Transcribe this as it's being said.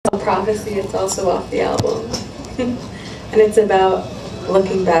called Prophecy. It's also off the album. And it's about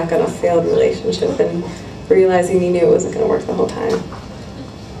looking back on a failed relationship and realizing you knew it wasn't going to work the whole time.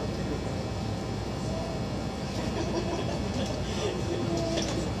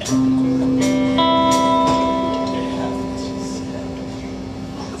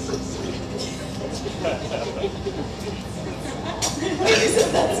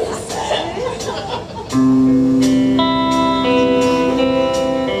 That's so sad.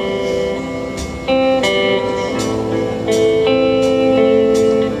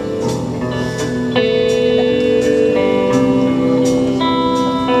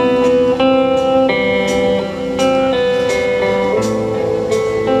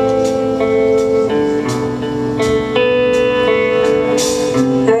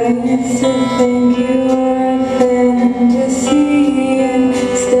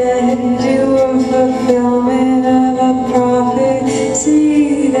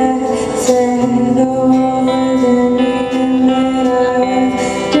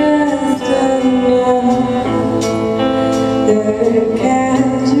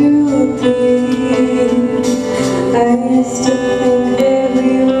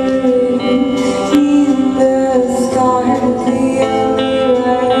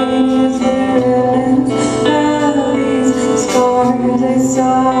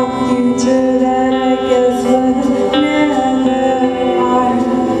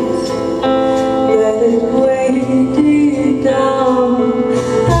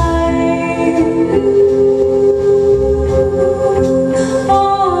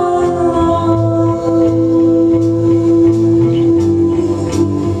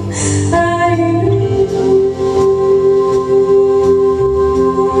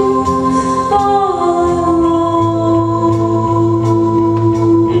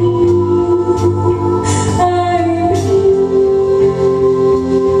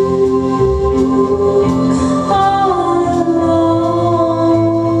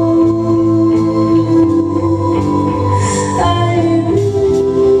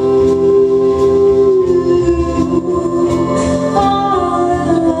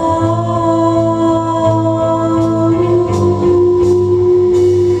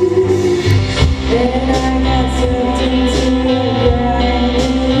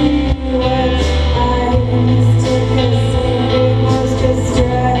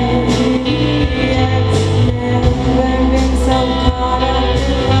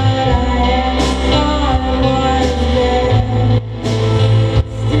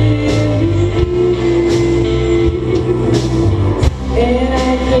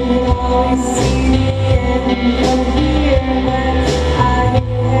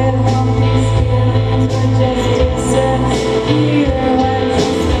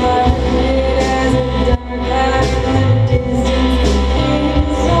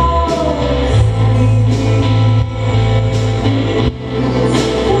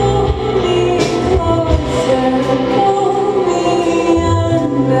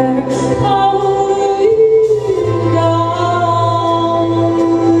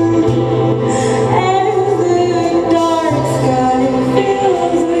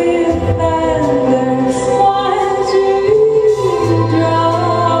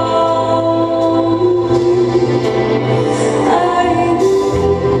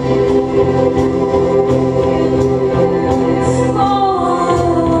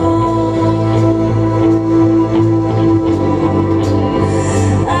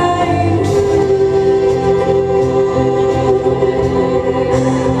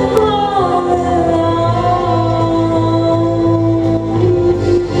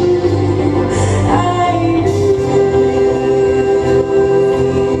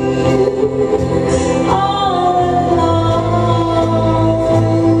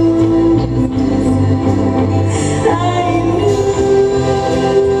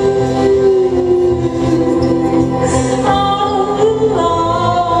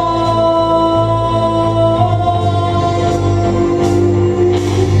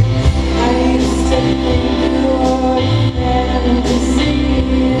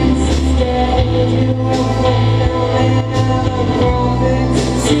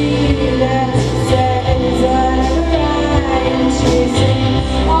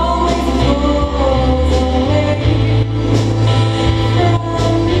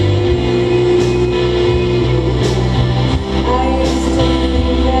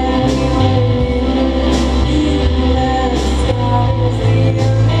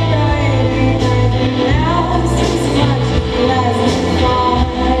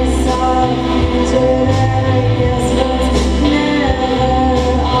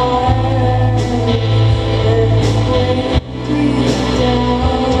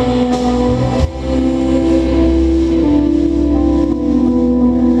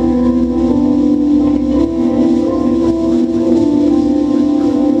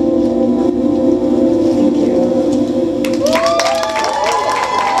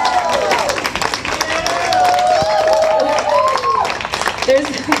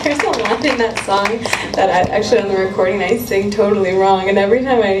 that song that actually on the recording I sing totally wrong, and every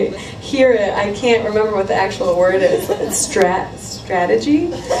time I hear it, I can't remember what the actual word is. It's strategy.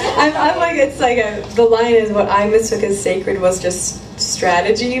 I'm like, it's like the line is what I mistook as sacred was just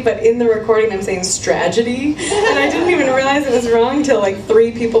strategy, but in the recording I'm saying strategy, and I didn't even realize it was wrong until like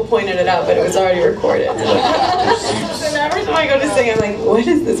 3 people pointed it out, but it was already recorded. So every time I go to sing, I'm like, what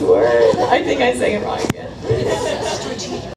is this word? I think I sang it wrong again.